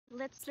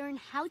let's learn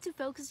how to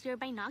focus your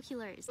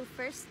binoculars. So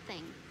first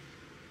thing,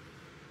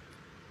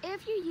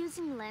 if you're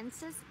using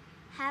lenses,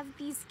 have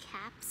these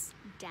caps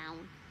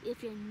down.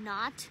 If you're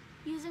not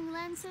using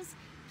lenses,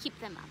 keep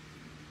them up,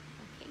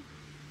 okay?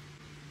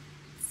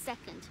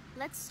 Second,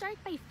 let's start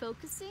by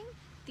focusing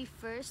the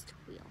first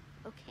wheel,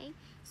 okay?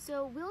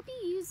 So we'll be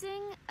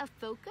using a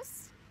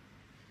focus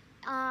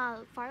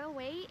far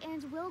away,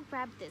 and we'll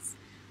grab this.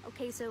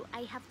 Okay, so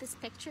I have this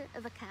picture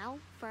of a cow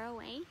far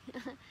away.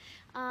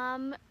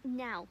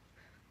 Now,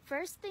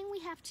 first thing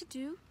we have to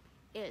do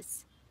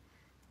is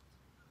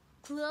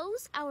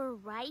close our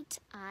right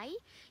eye.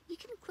 You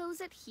can close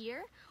it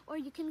here, or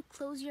you can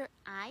close your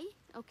eye,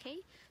 okay?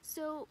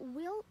 So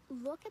we'll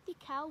look at the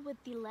cow with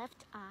the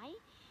left eye,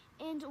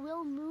 and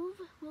we'll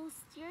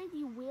steer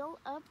the wheel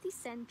up the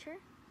center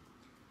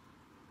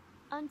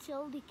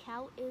until the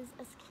cow is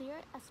as clear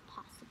as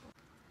possible.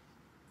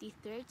 The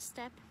third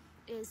step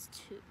is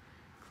to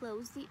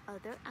close the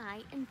other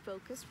eye and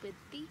focus with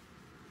the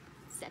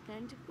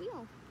second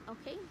wheel,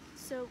 okay?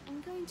 So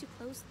I'm going to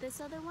close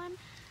this other one.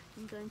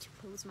 I'm going to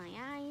close my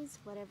eyes,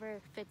 whatever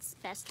fits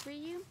best for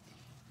you.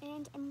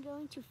 And I'm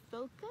going to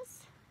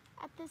focus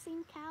at the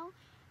same cow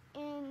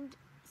and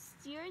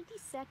steer the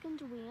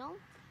second wheel,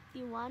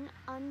 the one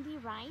on the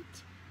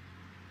right,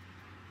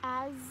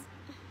 as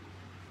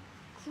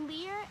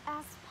clear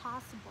as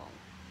possible,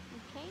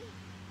 okay?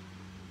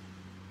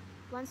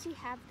 Once you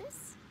have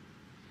this,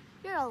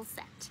 you're all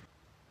set.